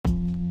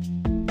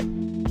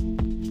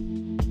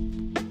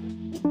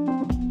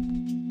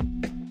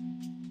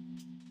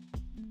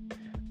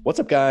What's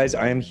up, guys?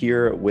 I am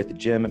here with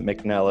Jim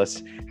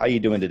McNelis. How you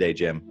doing today,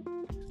 Jim?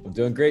 I'm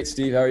doing great,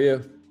 Steve. How are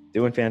you?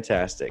 Doing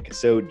fantastic.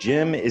 So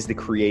Jim is the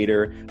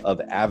creator of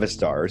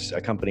Avastars, a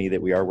company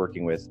that we are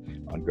working with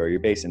on Grow Your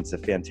Base. And it's a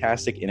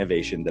fantastic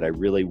innovation that I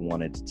really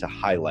wanted to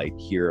highlight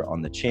here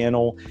on the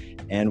channel.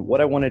 And what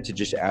I wanted to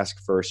just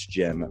ask first,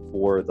 Jim,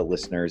 for the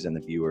listeners and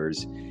the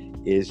viewers,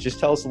 is just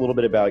tell us a little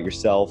bit about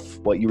yourself,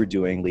 what you were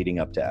doing leading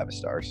up to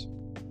Avastars.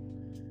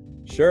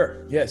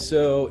 Sure. Yeah.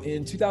 So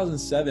in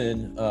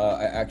 2007,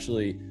 I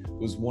actually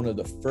was one of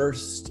the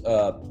first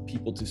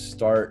people to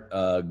start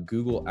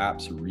Google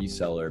Apps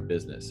reseller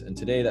business. And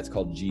today that's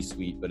called G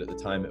Suite, but at the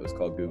time it was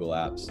called Google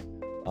Apps.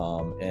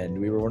 And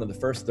we were one of the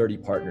first 30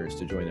 partners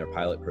to join their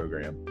pilot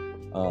program.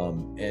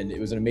 And it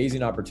was an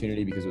amazing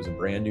opportunity because it was a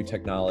brand new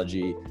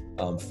technology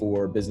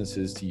for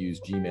businesses to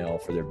use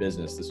Gmail for their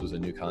business. This was a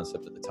new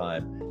concept at the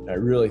time. And I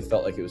really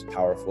felt like it was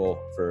powerful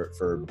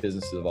for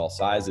businesses of all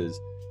sizes.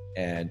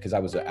 And because I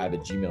was an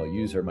avid Gmail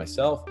user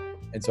myself.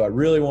 And so I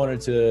really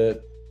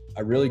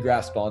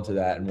grasped onto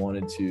that and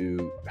wanted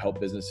to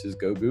help businesses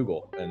go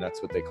Google. And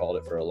that's what they called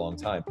it for a long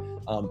time.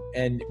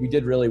 And we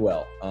did really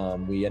well.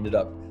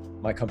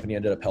 My company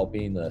ended up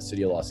helping the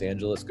city of Los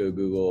Angeles go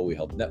Google. We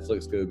helped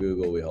Netflix go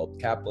Google. We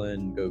helped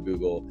Kaplan go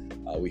Google.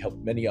 We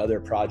helped many other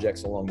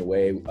projects along the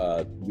way.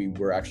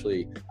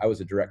 I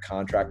was a direct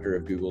contractor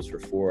of Google's for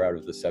 4 out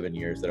of the 7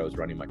 years that I was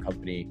running my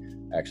company.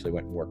 I actually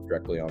went and worked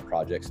directly on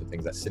projects and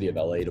things like City of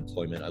LA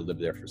deployment. I lived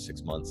there for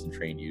 6 months and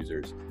trained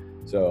users.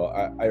 So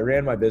I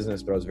ran my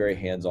business, but I was very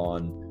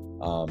hands-on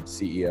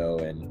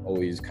CEO and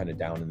always kind of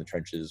down in the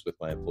trenches with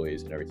my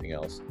employees and everything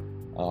else.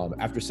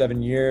 After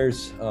 7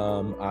 years,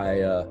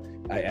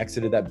 I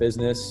exited that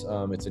business.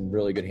 It's in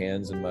really good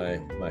hands, in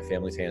my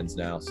family's hands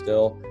now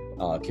still,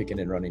 kicking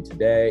and running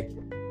today.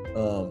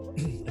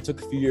 I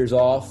took a few years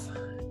off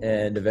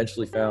and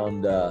eventually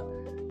found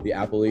the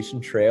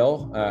Appalachian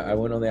Trail. I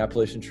went on the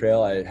Appalachian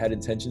Trail. I had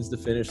intentions to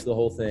finish the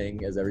whole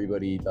thing, as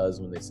everybody does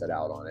when they set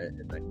out on it,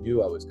 and I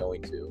knew I was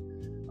going to.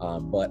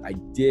 But I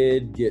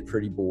did get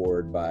pretty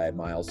bored by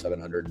mile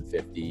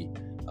 750.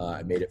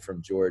 I made it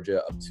from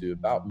Georgia up to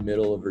about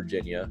middle of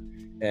Virginia.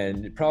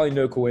 And probably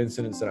no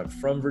coincidence that I'm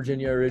from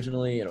Virginia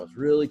originally, and I was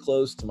really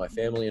close to my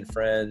family and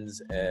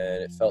friends,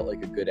 and it felt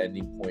like a good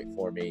ending point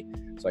for me.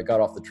 So I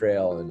got off the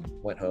trail and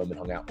went home and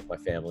hung out with my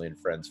family and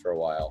friends for a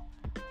while.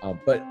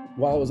 But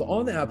while I was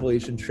on the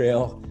Appalachian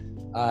Trail,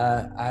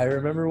 I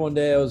remember one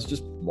day I was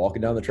just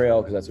walking down the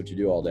trail, because that's what you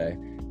do all day.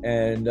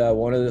 And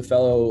one of the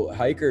fellow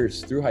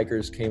thru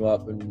hikers came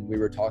up, and we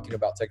were talking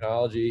about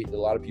technology. A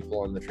lot of people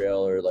on the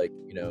trail are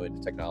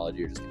into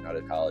technology or just getting out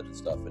of college and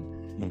stuff.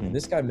 And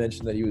this guy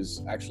mentioned that he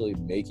was actually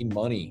making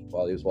money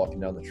while he was walking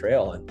down the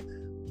trail. And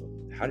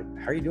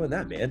how are you doing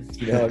that, man?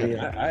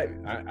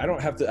 I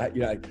don't have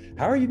to,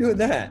 how are you doing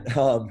that?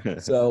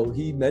 So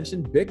he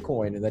mentioned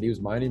Bitcoin and that he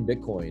was mining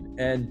Bitcoin.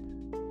 And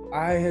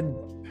I had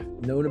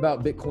known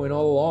about Bitcoin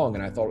all along,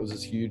 and I thought it was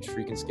this huge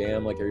freaking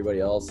scam like everybody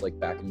else, like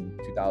back in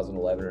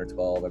 2011 or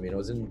 12. I mean, I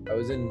was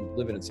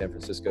living in San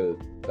Francisco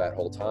that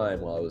whole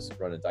time while I was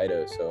running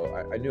Dido. So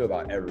I knew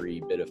about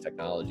every bit of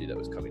technology that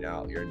was coming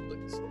out. You're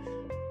in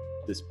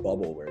this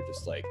bubble where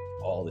just like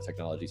all the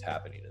technology is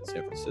happening in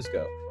San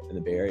Francisco in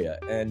the Bay Area.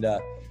 And,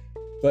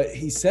 but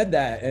he said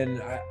that,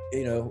 and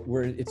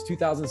it's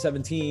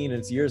 2017 and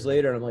it's years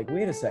later. And I'm like,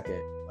 wait a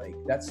second. Like,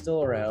 that's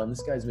still around.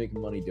 This guy's making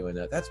money doing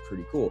that. That's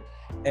pretty cool.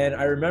 And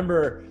I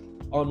remember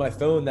on my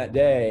phone that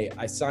day,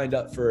 I signed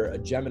up for a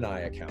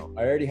Gemini account.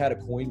 I already had a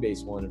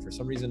Coinbase one, and for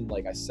some reason,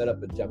 I set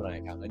up a Gemini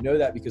account. I know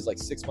that because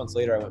 6 months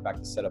later, I went back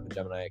to set up a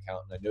Gemini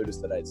account, and I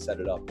noticed that I had set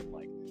it up in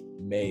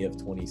May of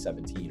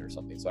 2017 or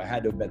something. So I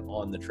had to have been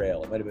on the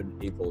trail. It might have been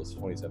April of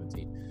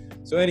 2017.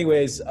 So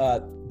anyways,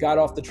 got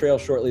off the trail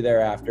shortly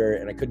thereafter,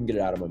 and I couldn't get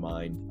it out of my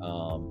mind.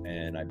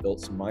 And I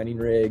built some mining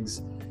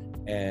rigs.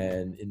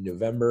 And in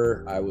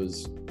November, I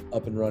was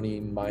up and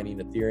running, mining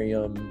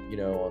Ethereum,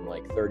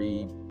 on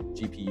 30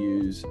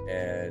 GPUs.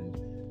 And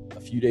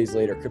a few days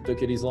later,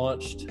 CryptoKitties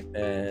launched.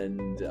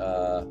 And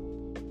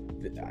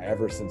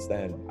ever since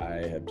then,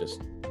 I have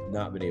just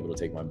not been able to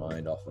take my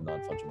mind off of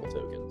non-fungible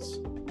tokens.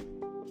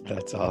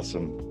 That's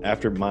awesome.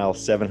 After mile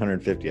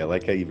 750, I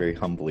like how you very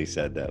humbly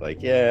said that.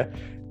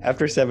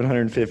 After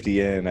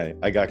 750 in,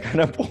 I got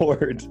kind of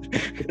bored.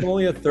 It's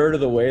only a third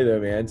of the way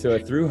though, man. To a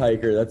through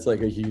hiker, that's a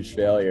huge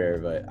failure,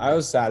 but I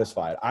was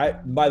satisfied.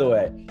 By the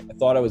way, I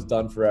thought I was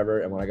done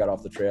forever. And when I got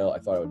off the trail, I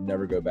thought I would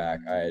never go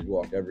back. I had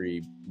walked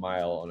every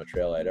mile on a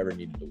trail I'd ever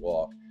needed to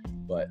walk,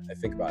 but I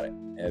think about it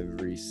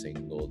every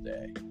single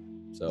day.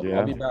 So yeah.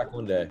 I'll be back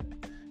one day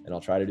and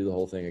I'll try to do the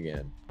whole thing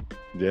again.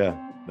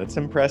 Yeah. That's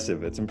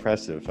impressive. It's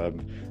impressive.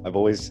 I've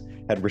always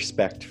had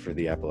respect for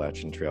the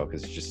Appalachian Trail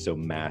because it's just so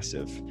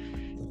massive.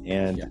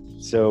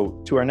 And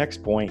so to our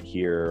next point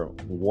here,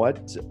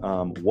 what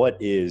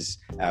is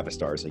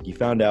Avastars? You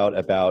found out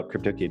about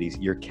CryptoKitties,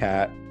 your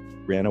cat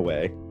ran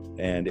away,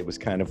 and it was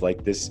kind of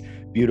like this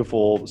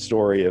beautiful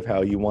story of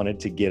how you wanted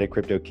to get a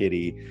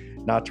CryptoKitty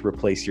not to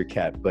replace your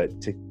cat,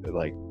 but to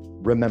like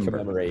remember.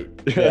 Commemorate.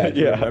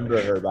 Yeah,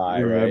 remember her by,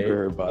 remember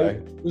her by.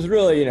 It was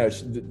really,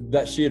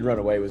 that she had run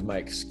away was my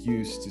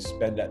excuse to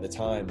spend at the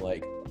time,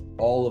 like,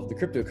 all of the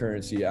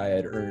cryptocurrency I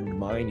had earned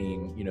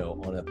mining,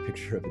 on a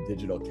picture of a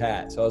digital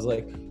cat. So I was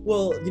like,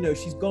 well,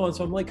 she's gone.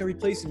 So I'm like,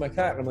 replacing my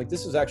cat. And I'm like,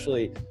 this is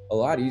actually a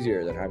lot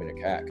easier than having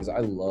a cat, because I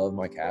love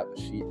my cat, but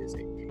she is a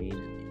pain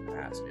in the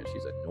ass, man.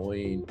 She's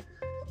annoying.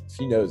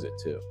 She knows it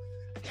too.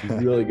 She's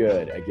really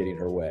good at getting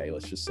her way.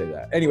 Let's just say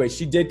that. Anyway,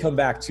 she did come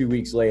back 2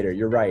 weeks later.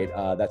 You're right.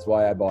 That's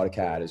why I bought a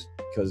cat, is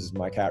because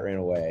my cat ran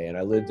away. And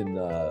I lived in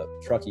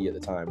Truckee at the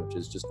time, which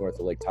is just north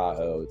of Lake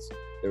Tahoe.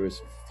 There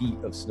was feet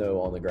of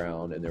snow on the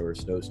ground, and there were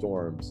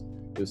snowstorms.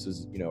 This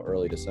is,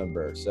 early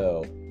December.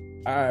 So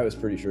I was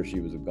pretty sure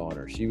she was a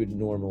goner. She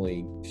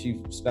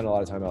spent a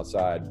lot of time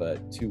outside,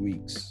 but 2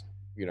 weeks,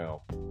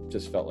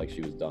 just felt like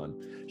she was done.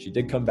 She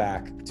did come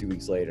back 2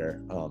 weeks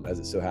later, as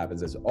it so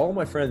happens, as all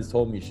my friends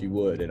told me she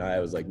would. And I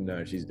was like,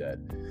 no, she's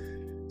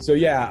dead. So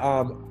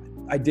yeah,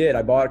 I did.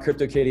 I bought a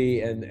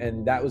CryptoKitty,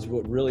 and that was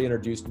what really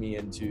introduced me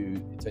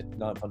into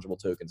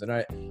non-fungible tokens. And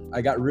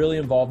I got really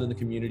involved in the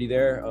community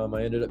there.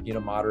 I ended up being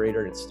a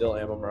moderator, and still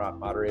am a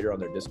moderator on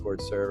their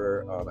Discord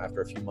server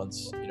after a few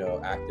months,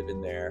 active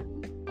in there.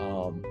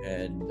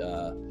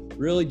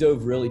 Really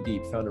dove really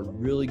deep, found a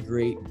really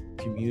great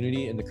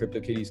community in the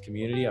CryptoKitties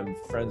community. I'm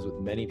friends with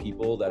many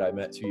people that I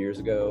met 2 years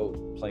ago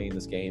playing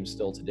this game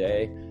still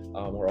today.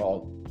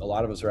 A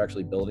lot of us are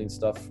actually building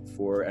stuff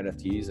for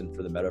NFTs and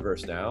for the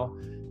metaverse now.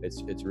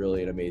 It's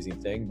really an amazing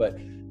thing. But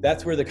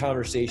that's where the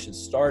conversation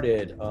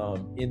started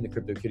in the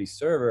CryptoKitties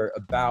server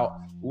about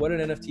what an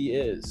NFT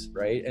is,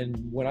 right? And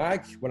when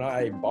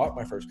I bought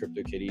my first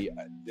CryptoKitty,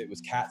 it was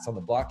cats on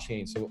the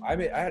blockchain. So I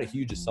had a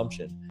huge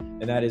assumption,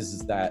 and that is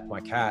that my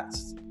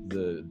cats,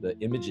 the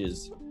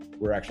images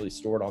were actually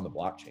stored on the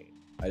blockchain.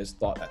 I just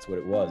thought that's what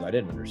it was. I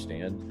didn't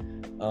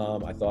understand.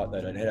 I thought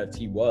that an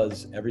NFT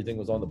was everything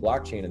was on the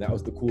blockchain, and that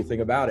was the cool thing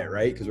about it,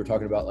 right? Because we're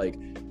talking about like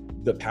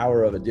the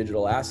power of a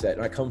digital asset.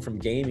 And I come from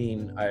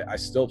gaming. I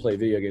still play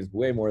video games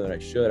way more than I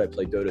should. I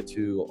play Dota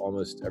 2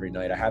 almost every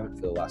night. I haven't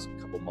for the last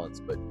couple months,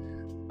 but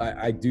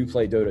I do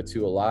play Dota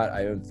 2 a lot.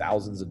 I own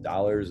thousands of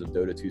dollars of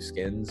Dota 2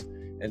 skins.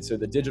 And so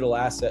the digital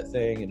asset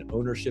thing and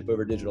ownership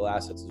over digital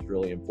assets is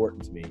really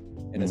important to me.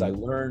 And as I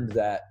learned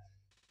that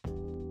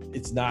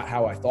it's not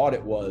how I thought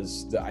it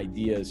was, the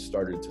ideas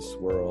started to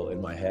swirl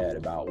in my head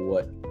about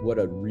what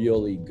a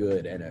really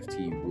good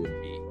NFT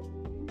would be.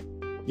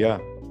 Yeah.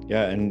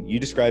 And you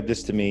described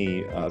this to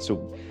me.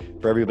 So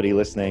for everybody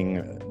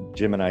listening,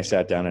 Jim and I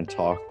sat down and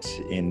talked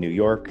in New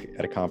York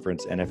at a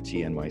conference,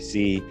 NFT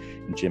NYC.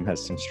 And Jim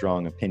has some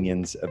strong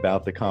opinions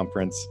about the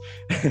conference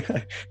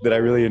that I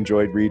really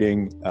enjoyed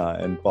reading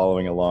and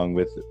following along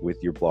with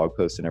your blog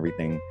posts and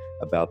everything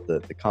about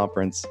the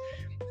conference.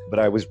 But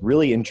I was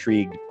really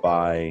intrigued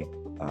by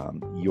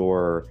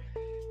your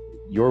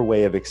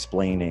way of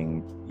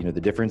explaining,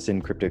 the difference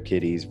in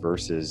CryptoKitties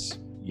versus,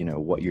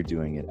 what you're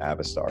doing at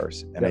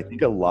Avastars. And I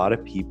think a lot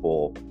of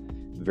people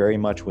very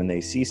much when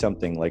they see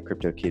something like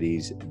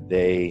CryptoKitties,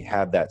 they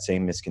have that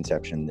same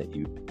misconception that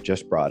you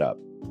just brought up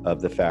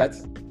of the fact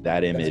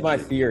that image. That's my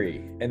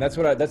theory. And that's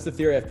the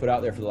theory I've put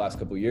out there for the last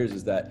couple of years,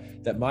 is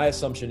that my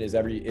assumption is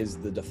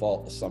the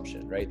default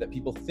assumption, right? That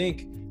people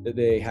think that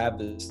they have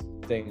this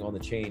thing on the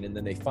chain, and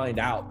then they find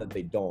out that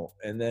they don't,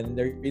 and then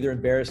they're either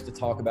embarrassed to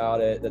talk about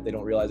it, that they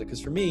don't realize it.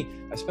 Because for me,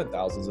 I spent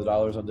thousands of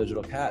dollars on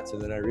digital cats,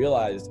 and then I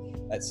realized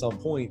at some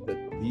point that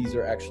these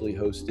are actually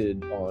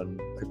hosted on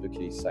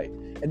CryptoKitties site.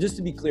 And just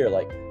to be clear,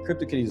 like,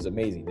 CryptoKitties is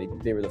amazing.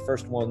 They were the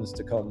first ones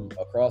to come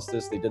across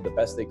this. They did the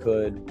best they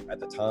could at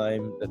the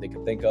time that they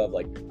could think of.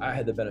 Like, I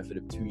had the benefit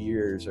of 2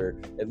 years, or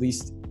at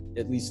least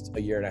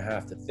a year and a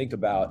half, to think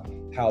about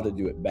how to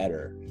do it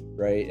better.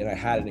 Right. And I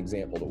had an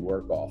example to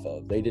work off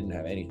of. They didn't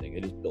have anything.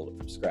 They just built it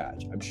from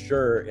scratch. I'm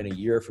sure in a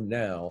year from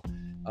now,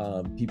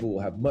 people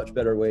will have much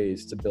better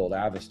ways to build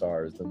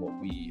Avastars than what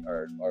we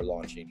are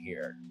launching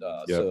here.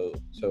 So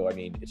I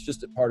mean, it's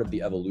just a part of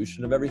the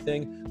evolution of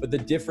everything. But the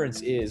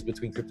difference is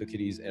between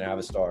CryptoKitties and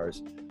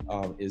Avastars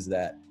is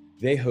that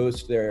they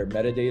host their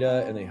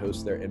metadata and they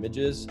host their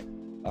images.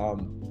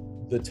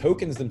 The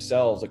tokens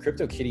themselves, a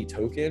CryptoKitty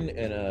token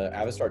and a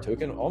Avastar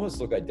token, almost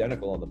look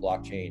identical on the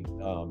blockchain.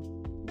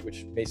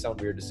 Which may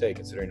sound weird to say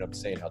considering I'm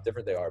saying how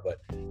different they are,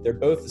 but they're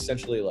both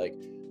essentially like,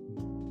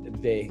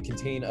 they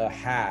contain a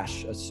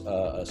hash,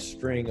 a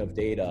string of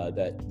data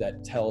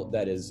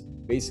that is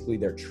basically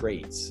their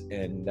traits,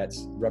 and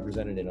that's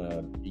represented in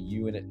a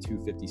unit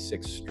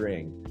 256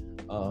 string.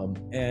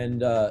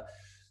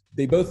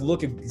 They both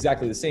look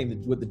exactly the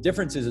same. What the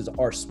difference is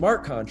our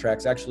smart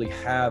contracts actually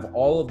have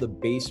all of the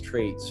base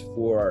traits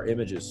for our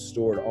images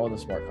stored on the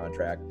smart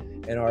contract,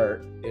 and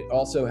it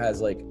also has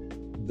like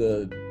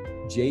the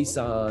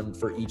JSON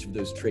for each of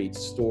those traits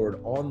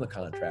stored on the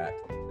contract.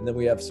 And then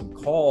we have some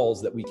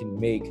calls that we can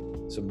make,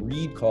 some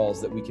read calls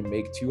that we can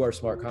make to our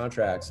smart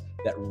contracts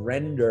that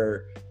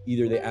render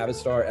either the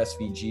Avastar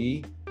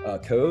SVG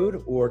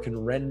code, or can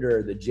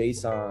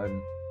metadata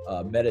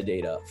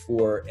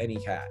for any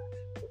cat,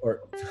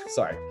 for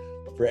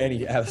for any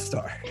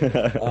Avastar.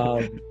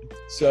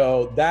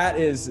 So that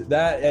is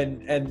that,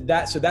 and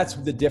that, so that's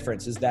the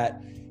difference, is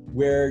that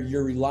where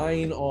you're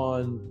relying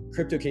on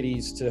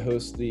CryptoKitties to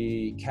host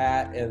the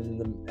cat and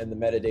the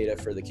metadata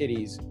for the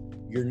kitties,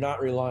 you're not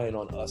relying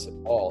on us at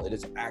all. It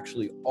is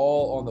actually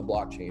all on the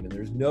blockchain, and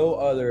there's no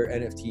other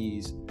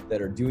NFTs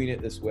that are doing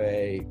it this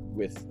way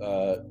with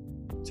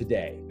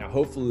today. Now,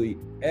 hopefully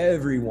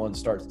everyone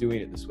starts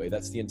doing it this way.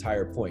 That's the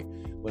entire point.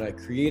 When I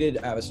created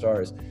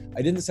Avastars,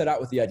 I didn't set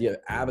out with the idea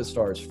of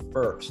Avastars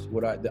first.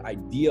 The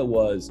idea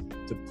was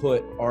to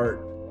put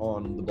art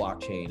on the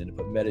blockchain and to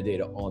put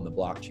metadata on the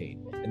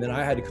blockchain. And then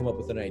I had to come up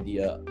with an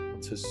idea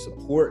to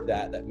support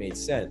that made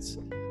sense.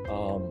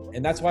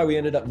 And that's why we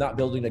ended up not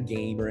building a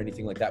game or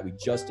anything like that. We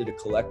just did a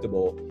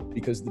collectible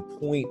because the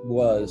point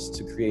was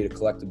to create a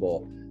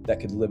collectible that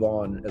could live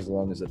on as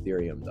long as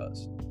Ethereum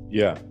does.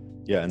 Yeah.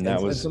 Yeah. And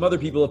that was, and some other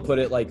people have put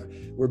it like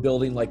we're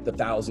building like the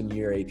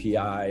 1,000-year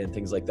API and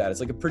things like that. It's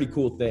like a pretty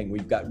cool thing.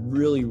 We've got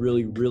really,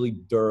 really, really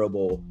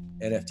durable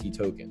NFT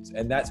tokens.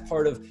 And that's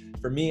part of,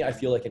 for me, I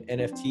feel like an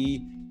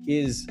NFT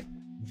is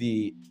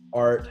the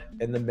art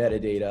and the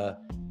metadata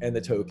and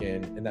the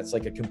token, and that's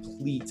like a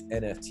complete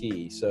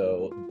NFT.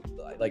 So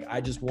like I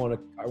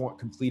want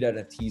complete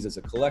NFTs as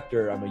a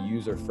collector. I'm a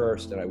user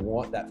first, and I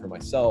want that for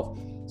myself.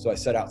 So I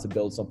set out to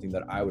build something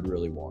that I would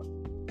really want.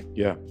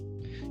 Yeah.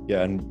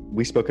 Yeah. And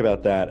we spoke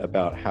about that,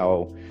 about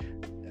how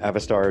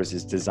Avastars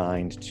is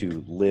designed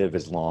to live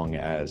as long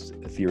as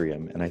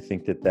Ethereum. And I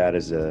think that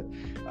is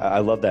I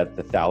love that,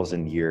 the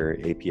 1,000-year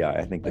API.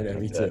 I think that,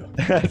 me too.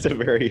 That's a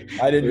very,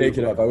 I didn't make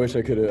it up. I wish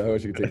I could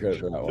take credit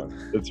for that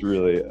one. That's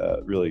really,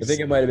 really. I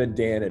think it might've been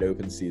Dan at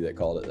OpenSea that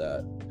called it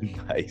that.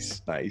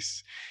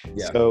 Nice.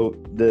 Yeah. So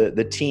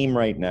the team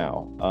right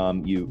now,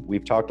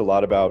 we've talked a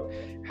lot about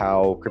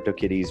how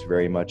CryptoKitties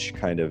very much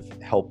kind of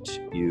helped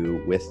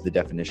you with the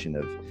definition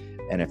of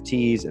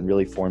NFTs and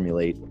really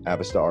formulate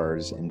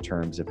Avastars in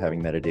terms of having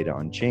metadata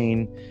on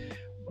chain.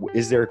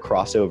 Is there a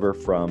crossover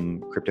from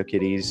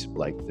CryptoKitties,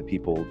 like the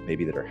people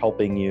maybe that are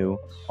helping you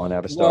on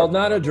Avastars? Well,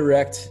 not a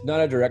direct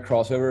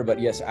crossover, but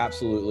yes,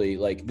 absolutely.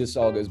 Like this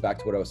all goes back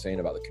to what I was saying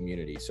about the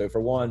community. So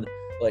for one,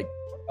 like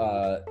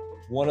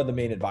one of the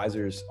main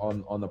advisors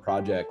on the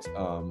project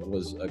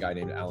was a guy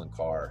named Alan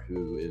Carr,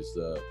 who is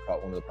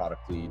one of the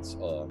product leads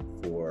for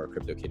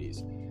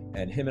CryptoKitties.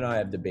 And him and I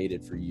have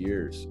debated for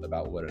years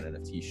about what an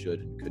NFT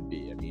should and could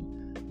be. I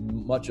mean,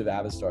 much of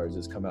Avastars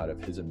has come out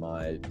of his and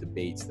my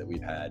debates that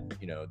we've had,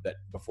 that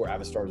before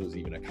Avastars was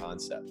even a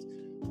concept.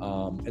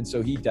 And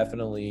so he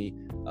definitely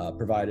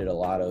provided a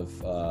lot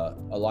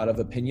of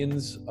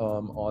opinions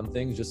on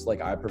things, just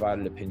like I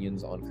provided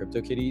opinions on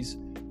CryptoKitties.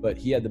 But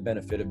he had the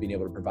benefit of being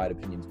able to provide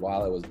opinions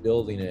while I was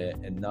building it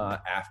and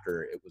not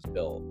after it was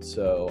built.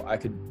 So I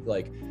could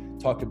like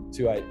talk to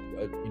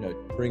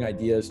bring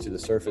ideas to the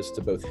surface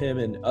to both him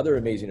and other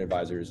amazing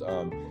advisors.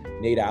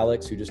 Nate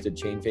Alex, who just did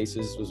Chain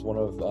Faces, was one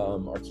of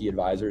our key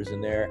advisors in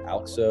there.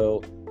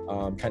 Alxo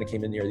kind of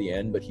came in near the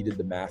end, but he did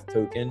the math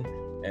token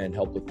and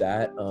helped with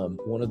that.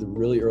 One of the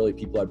really early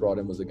people I brought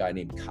in was a guy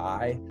named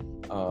Kai,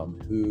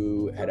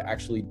 who had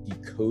actually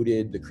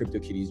decoded the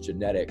CryptoKitties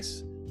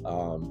genetics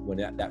when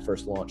that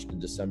first launched in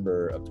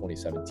December of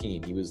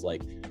 2017. He was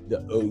like the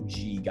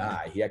OG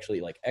guy. He actually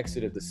like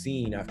exited the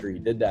scene after he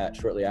did that,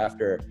 shortly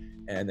after,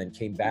 and then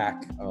came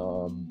back,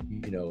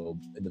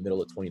 in the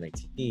middle of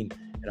 2019,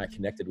 and I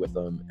connected with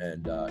him,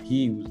 and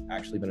he was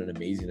actually been an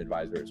amazing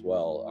advisor as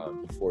well.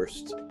 He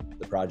forced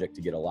the project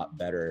to get a lot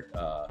better,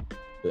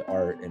 the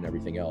art and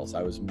everything else.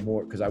 I was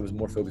more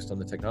focused on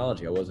the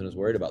technology. I wasn't as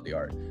worried about the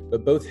art,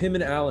 but both him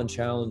and Alan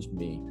challenged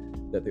me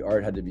that the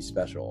art had to be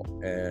special.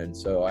 And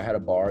so I had a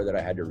bar that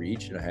I had to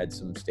reach, and I had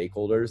some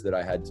stakeholders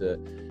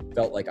that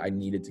felt like I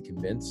needed to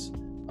convince.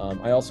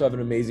 I also have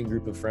an amazing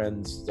group of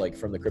friends, like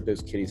from the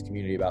CryptoKitties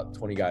community, about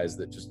 20 guys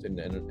that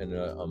and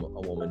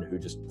a woman who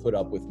just put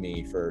up with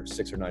me for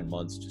 6 or 9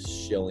 months, just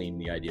shilling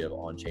the idea of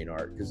on-chain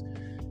art, because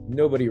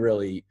nobody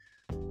really,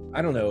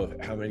 I don't know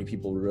how many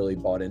people really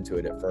bought into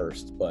it at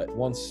first, but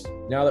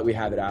now that we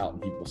have it out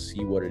and people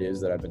see what it is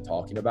that I've been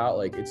talking about,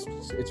 like it's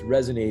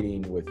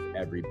resonating with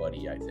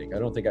everybody. I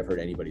don't think I've heard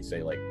anybody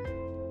say like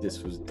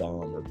this was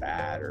dumb or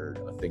bad or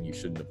a thing you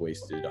shouldn't have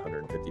wasted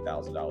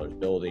 $150,000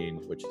 building,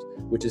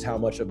 which is how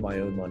much of my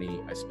own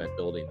money I spent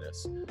building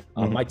this.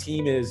 My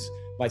team is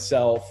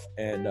myself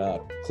and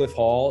Cliff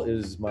Hall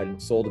is my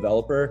sole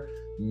developer.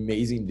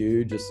 Amazing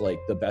dude, just like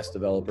the best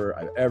developer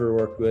I've ever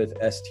worked with,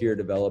 S-tier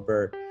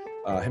developer.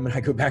 Him and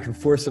I go back and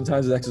forth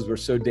sometimes because we're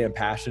so damn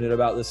passionate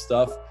about this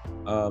stuff.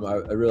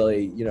 I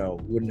really,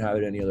 wouldn't have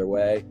it any other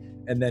way.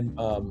 And then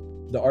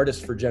the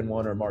artists for Gen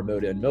 1 are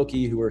Marmota and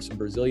Milky, who are some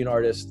Brazilian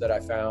artists that I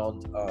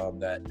found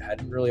that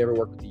hadn't really ever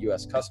worked with the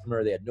US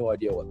customer. They had no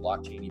idea what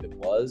blockchain even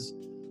was.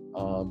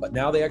 But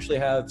now they actually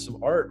have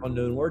some art on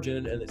known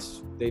origin, and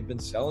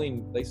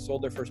they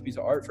sold their first piece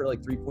of art for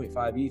like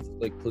 3.5 ETH,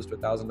 like close to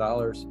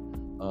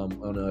 $1,000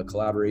 on a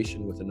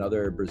collaboration with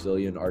another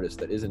Brazilian artist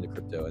that is into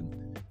crypto.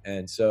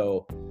 And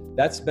so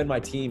that's been my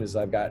team, is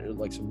I've got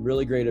like some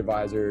really great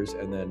advisors,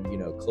 and then,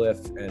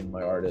 Cliff and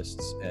my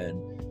artists,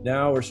 and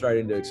now we're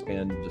starting to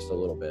expand just a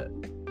little bit.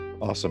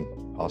 Awesome.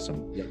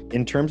 Yep.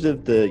 In terms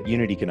of the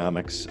unit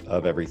economics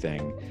of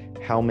everything,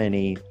 how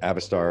many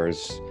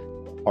Avastars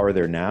are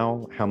there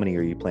now? How many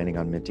are you planning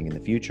on minting in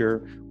the future?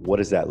 What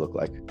does that look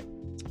like?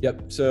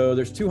 Yep. So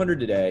there's 200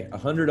 today.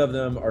 100 of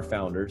them are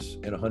founders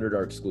and 100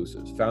 are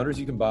exclusives. Founders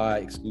you can buy,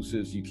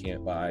 exclusives you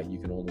can't buy. You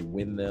can only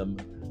win them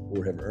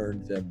or have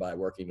earned them by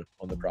working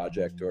on the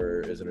project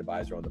or as an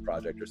advisor on the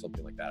project or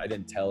something like that. I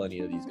didn't tell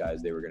any of these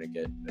guys they were going to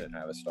get an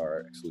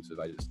Avastar exclusive.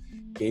 I just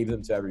gave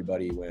them to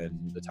everybody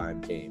when the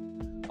time came.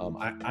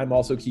 I'm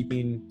also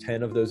keeping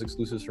 10 of those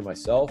exclusives for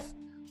myself.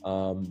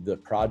 The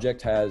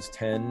project has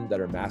 10 that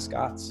are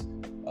mascots.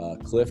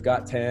 Cliff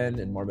got 10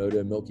 and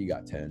Marmota and Milky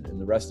got 10. And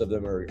the rest of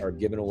them are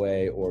given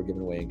away or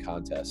given away in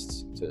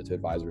contests to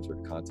advisors or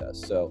to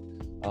contests. So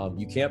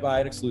you can't buy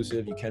an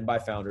exclusive. You can buy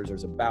founders.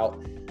 There's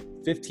about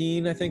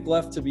 15, I think,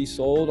 left to be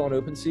sold on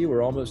OpenSea.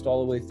 We're almost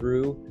all the way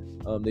through.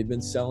 They've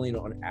been selling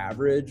on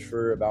average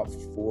for about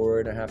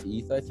 4.5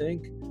 ETH, I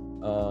think,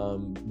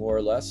 more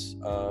or less.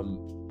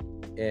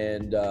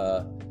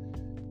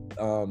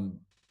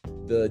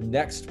 The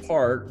next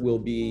part will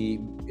be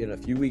in a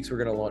few weeks. We're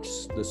going to launch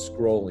the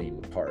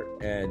scrolling part,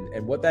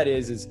 and what that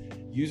is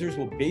users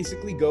will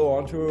basically go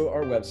onto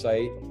our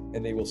website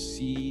and they will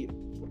see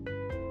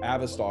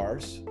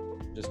Avastars,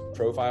 just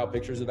profile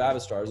pictures of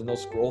Avastars, and they'll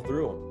scroll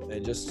through them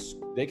and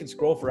they can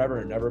scroll forever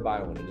and never buy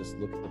one and just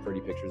look at the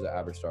pretty pictures of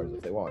Avastars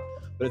if they want.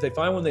 But if they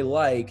find one they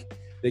like,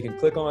 they can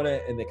click on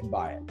it and they can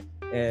buy it.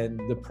 And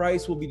the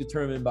price will be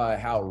determined by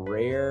how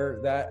rare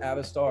that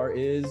Avastar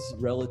is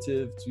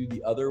relative to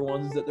the other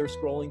ones that they're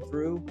scrolling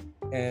through.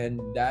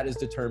 And that is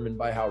determined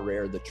by how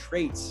rare the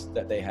traits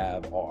that they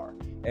have are.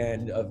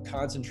 And a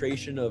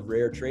concentration of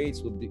rare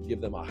traits will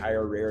give them a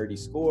higher rarity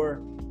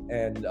score.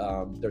 And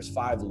there's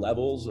 5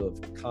 levels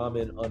of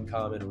common,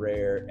 uncommon,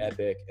 rare,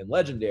 epic, and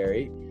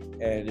legendary.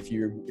 And if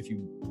you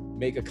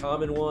make a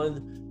common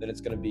one, then it's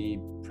going to be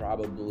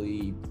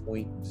probably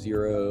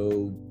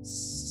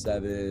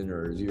 0.07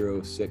 or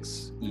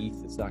 0.6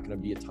 ETH. It's not going to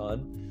be a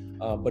ton.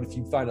 But if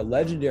you find a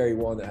legendary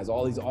one that has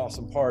all these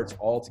awesome parts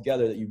all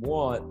together that you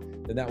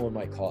want, then that one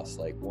might cost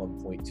like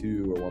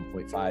 1.2 or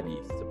 1.5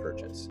 ETH to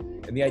purchase.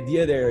 And the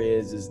idea there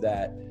is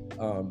that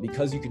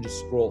because you can just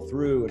scroll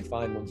through and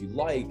find ones you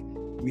like,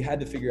 we had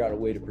to figure out a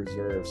way to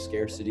preserve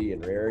scarcity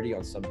and rarity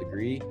on some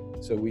degree.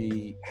 So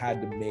we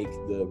had to make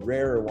the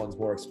rarer ones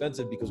more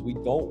expensive because we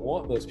don't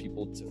want most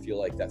people to feel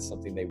like that's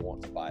something they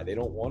want to buy. They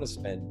don't want to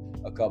spend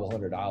a couple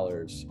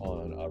 $100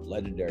 on a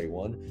legendary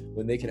one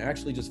when they can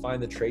actually just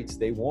find the traits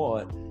they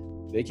want.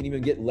 They can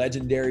even get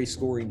legendary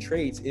scoring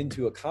traits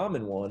into a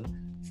common one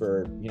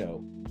for,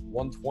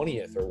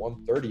 1/20th or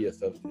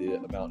 1/30th of the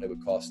amount it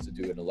would cost to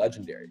do in a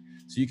legendary.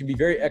 So you can be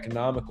very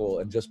economical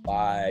and just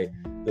buy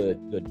the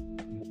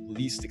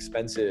least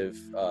expensive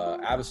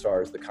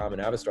Avastars, the common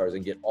Avastars,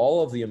 and get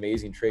all of the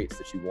amazing traits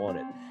that you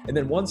wanted. And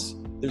then once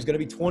there's going to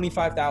be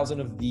 25,000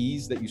 of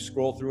these that you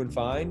scroll through and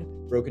find,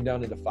 broken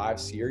down into 5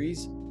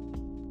 series.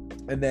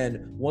 And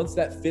then once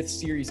that 5th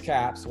series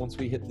caps, once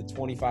we hit the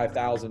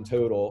 25,000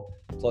 total,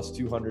 plus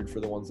 200 for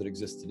the ones that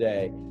exist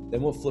today,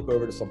 then we'll flip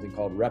over to something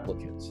called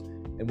replicants.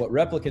 And what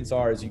replicants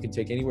are is you can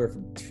take anywhere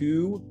from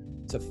 2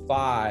 to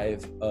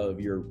 5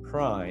 of your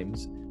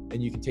primes,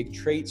 and you can take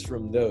traits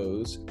from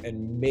those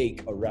and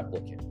make a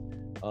replicant.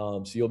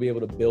 So you'll be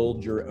able to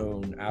build your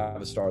own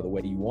Avastar the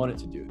way you want it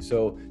to do.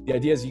 So the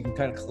idea is you can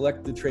kind of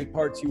collect the trait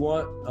parts you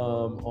want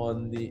or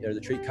the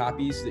trait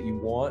copies that you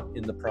want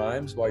in the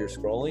primes while you're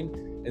scrolling,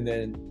 and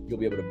then you'll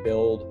be able to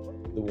build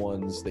the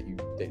ones that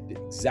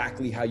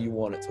exactly how you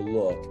want it to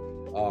look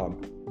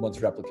once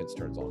replicants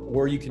turns on.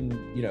 Or you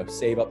can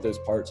save up those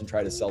parts and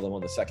try to sell them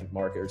on the second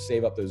market, or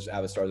save up those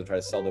Avastars and try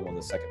to sell them on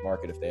the second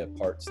market if they have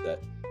parts that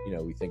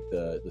we think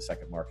the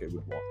second market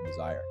would want and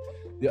desire.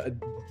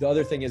 The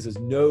other thing is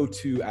no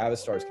 2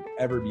 Avastars can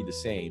ever be the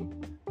same.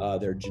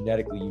 They're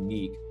genetically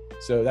unique.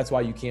 So that's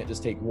why you can't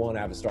just take one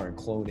Avastar and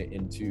clone it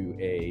into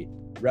a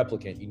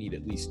replicant. You need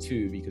at least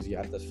 2 because you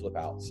have to flip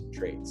out some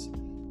traits.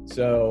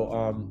 So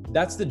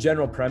that's the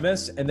general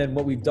premise. And then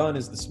what we've done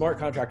is the smart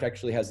contract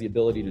actually has the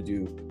ability to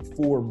do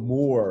 4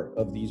 more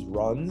of these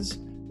runs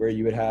where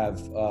you would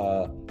have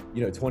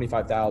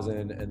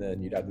 25,000, and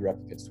then you'd have the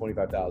replicants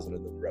 25,000,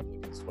 and then the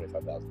replicants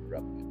 25,000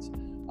 replicants.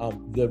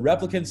 The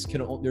replicants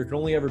there can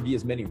only ever be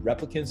as many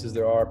replicants as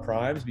there are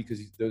primes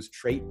because those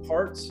trait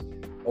parts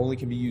only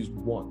can be used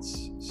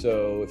once.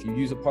 So if you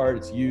use a part,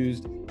 it's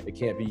used. It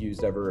can't be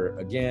used ever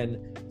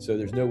again. So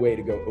there's no way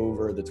to go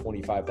over the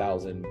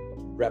 25,000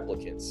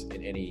 replicants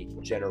in any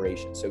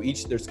generation. So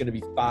there's going to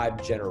be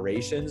 5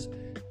 generations.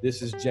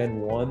 This is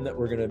Gen 1 that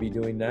we're going to be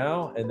doing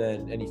now, and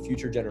then any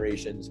future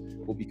generations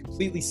will be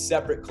completely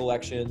separate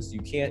collections.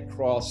 You can't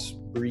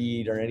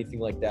cross-breed or anything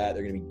like that.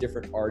 They're going to be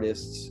different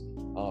artists,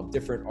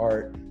 different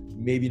art,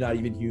 maybe not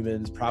even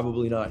humans,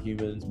 probably not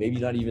humans, maybe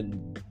not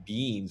even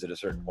beings at a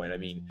certain point. I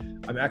mean,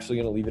 I'm actually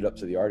going to leave it up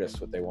to the artists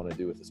what they want to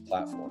do with this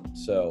platform.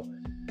 So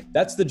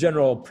that's the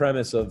general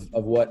premise of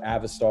what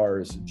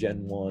Avastars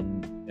Gen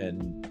 1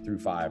 and through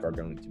 5 are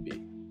going to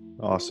be.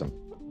 Awesome.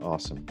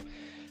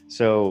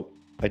 So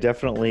I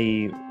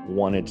definitely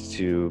wanted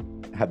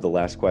to have the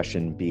last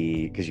question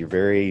be, because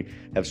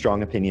have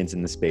strong opinions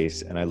in the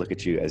space, and I look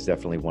at you as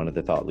definitely one of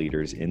the thought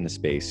leaders in the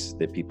space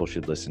that people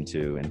should listen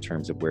to in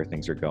terms of where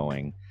things are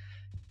going,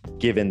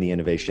 given the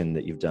innovation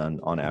that you've done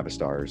on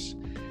Avastars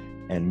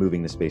and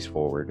moving the space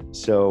forward.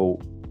 So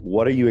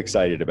what are you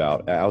excited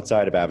about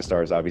outside of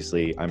Avastars?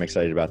 Obviously, I'm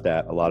excited about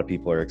that. A lot of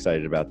people are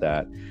excited about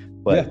that.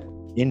 But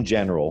in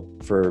general,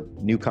 for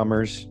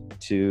newcomers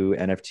to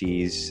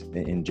NFTs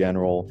in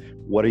general,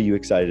 what are you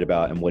excited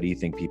about and what do you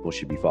think people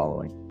should be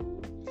following?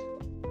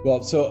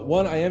 Well, so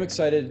one, I am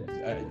excited.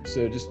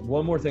 So just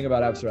one more thing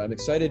about Avastars. I'm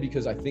excited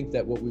because I think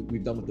that what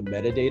we've done with the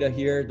metadata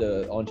here,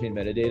 the on-chain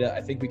metadata,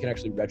 I think we can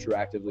actually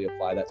retroactively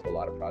apply that to a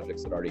lot of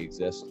projects that already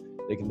exist.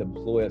 They can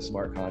deploy a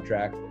smart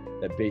contract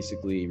that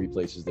basically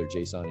replaces their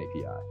JSON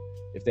API.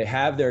 If they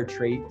have their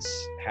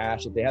traits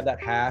hash, if they have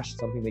that hash,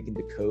 something they can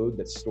decode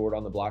that's stored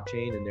on the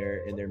blockchain in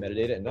their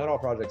metadata, and not all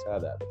projects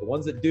have that, but the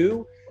ones that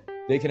do,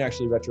 they can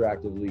actually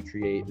retroactively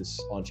create this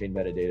on-chain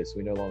metadata, so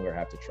we no longer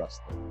have to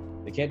trust them.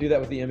 They can't do that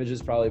with the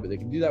images probably, but they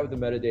can do that with the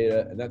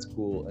metadata, and that's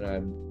cool. And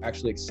I'm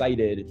actually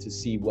excited to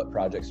see what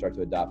projects start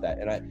to adopt that.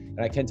 And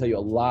I can tell you a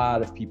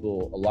lot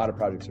of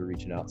projects are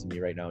reaching out to me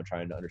right now and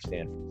trying to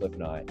understand from Cliff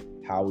and I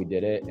how we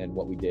did it and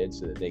what we did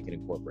so that they can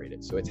incorporate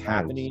it. So it's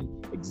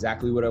happening.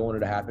 Exactly what I wanted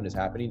to happen is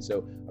happening.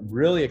 So I'm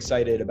really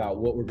excited about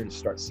what we're going to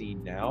start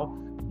seeing now.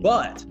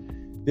 But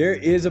there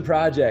is a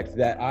project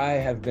that I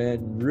have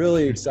been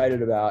really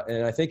excited about,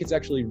 and I think it's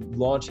actually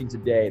launching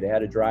today. They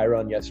had a dry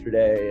run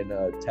yesterday and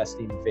a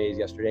testing phase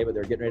yesterday, but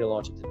they're getting ready to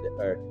launch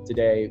it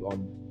today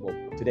when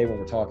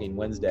we're talking,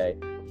 Wednesday,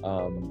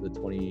 the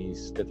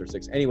 25th or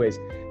 6th. Anyways,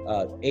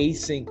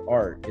 Async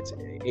Art. It's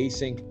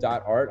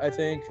async.art, I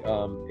think.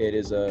 It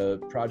is a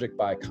project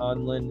by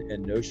Conlin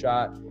and No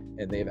Shot,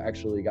 and they've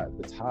actually got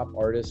the top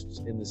artists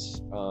in this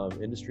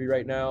industry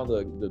right now,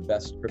 the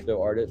best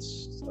crypto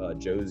artists,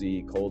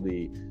 Josie,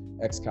 Colby,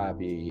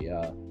 Xcopy.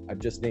 I've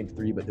just named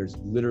 3, but there's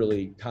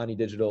literally Connie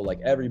Digital, like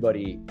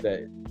everybody,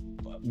 that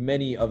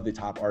many of the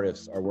top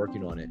artists are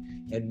working on it.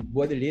 And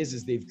what it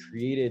is they've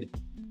created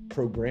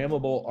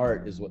programmable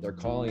art is what they're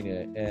calling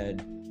it.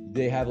 And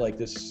they have like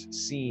this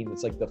scene.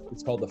 It's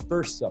called the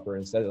First Supper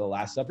instead of the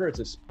Last Supper. It's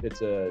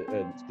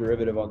a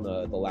derivative on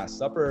the Last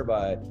Supper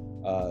by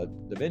Da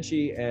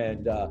Vinci,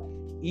 and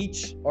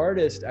each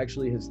artist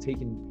actually has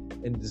taken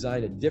and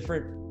designed a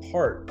different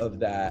part of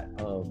that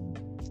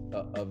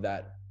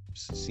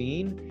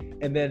scene,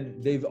 and then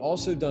they've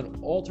also done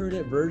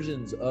alternate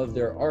versions of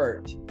their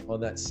art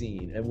on that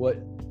scene. And what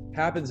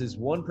happens is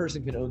one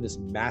person can own this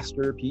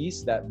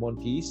masterpiece, that one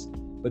piece,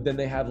 but then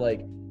they have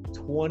like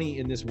 20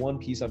 in this one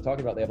piece I'm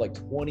talking about. They have like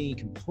 20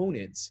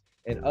 components,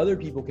 and other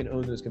people can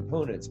own those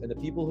components, and the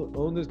people who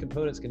own those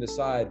components can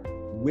decide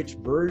which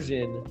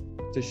version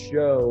to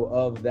show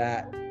of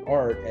that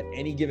art at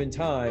any given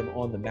time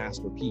on the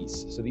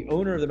masterpiece. So the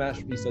owner of the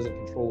masterpiece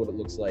doesn't control what it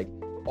looks like.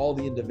 All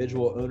the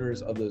individual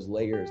owners of those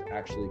layers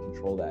actually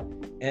control that.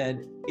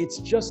 And it's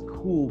just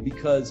cool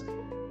because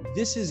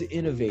this is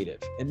innovative,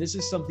 and this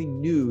is something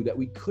new that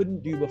we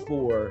couldn't do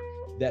before,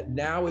 that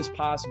now is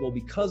possible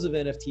because of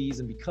NFTs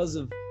and because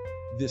of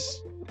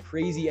this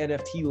crazy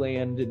NFT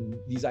land and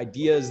these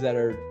ideas that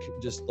are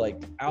just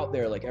like out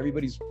there. Like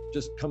everybody's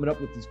just coming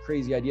up with these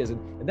crazy ideas.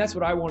 And that's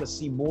what I want to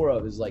see more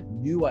of, is like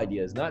new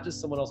ideas, not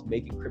just someone else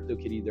making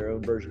CryptoKitty, their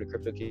own version of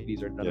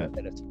CryptoKitties or another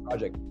NFT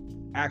project,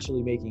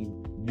 actually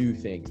making new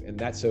things. And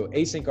that's, so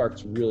Async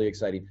Art's really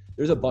exciting.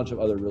 There's a bunch of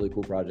other really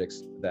cool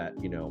projects that,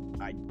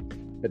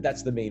 but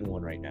that's the main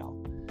one right now.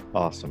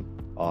 Awesome.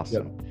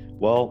 Yep.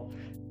 Well,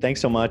 thanks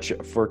so much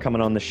for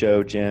coming on the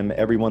show, Jim.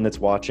 Everyone that's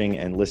watching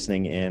and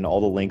listening in, all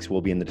the links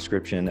will be in the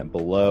description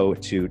below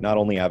to not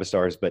only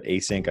Avastars, but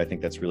Async. I think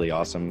that's really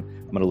awesome.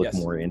 I'm going to look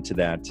more into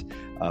that.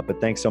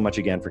 But thanks so much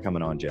again for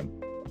coming on, Jim.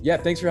 Yeah,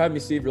 thanks for having me,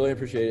 Steve. Really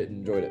appreciate it and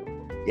enjoyed it.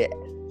 Yeah.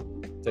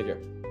 Take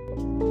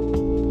care.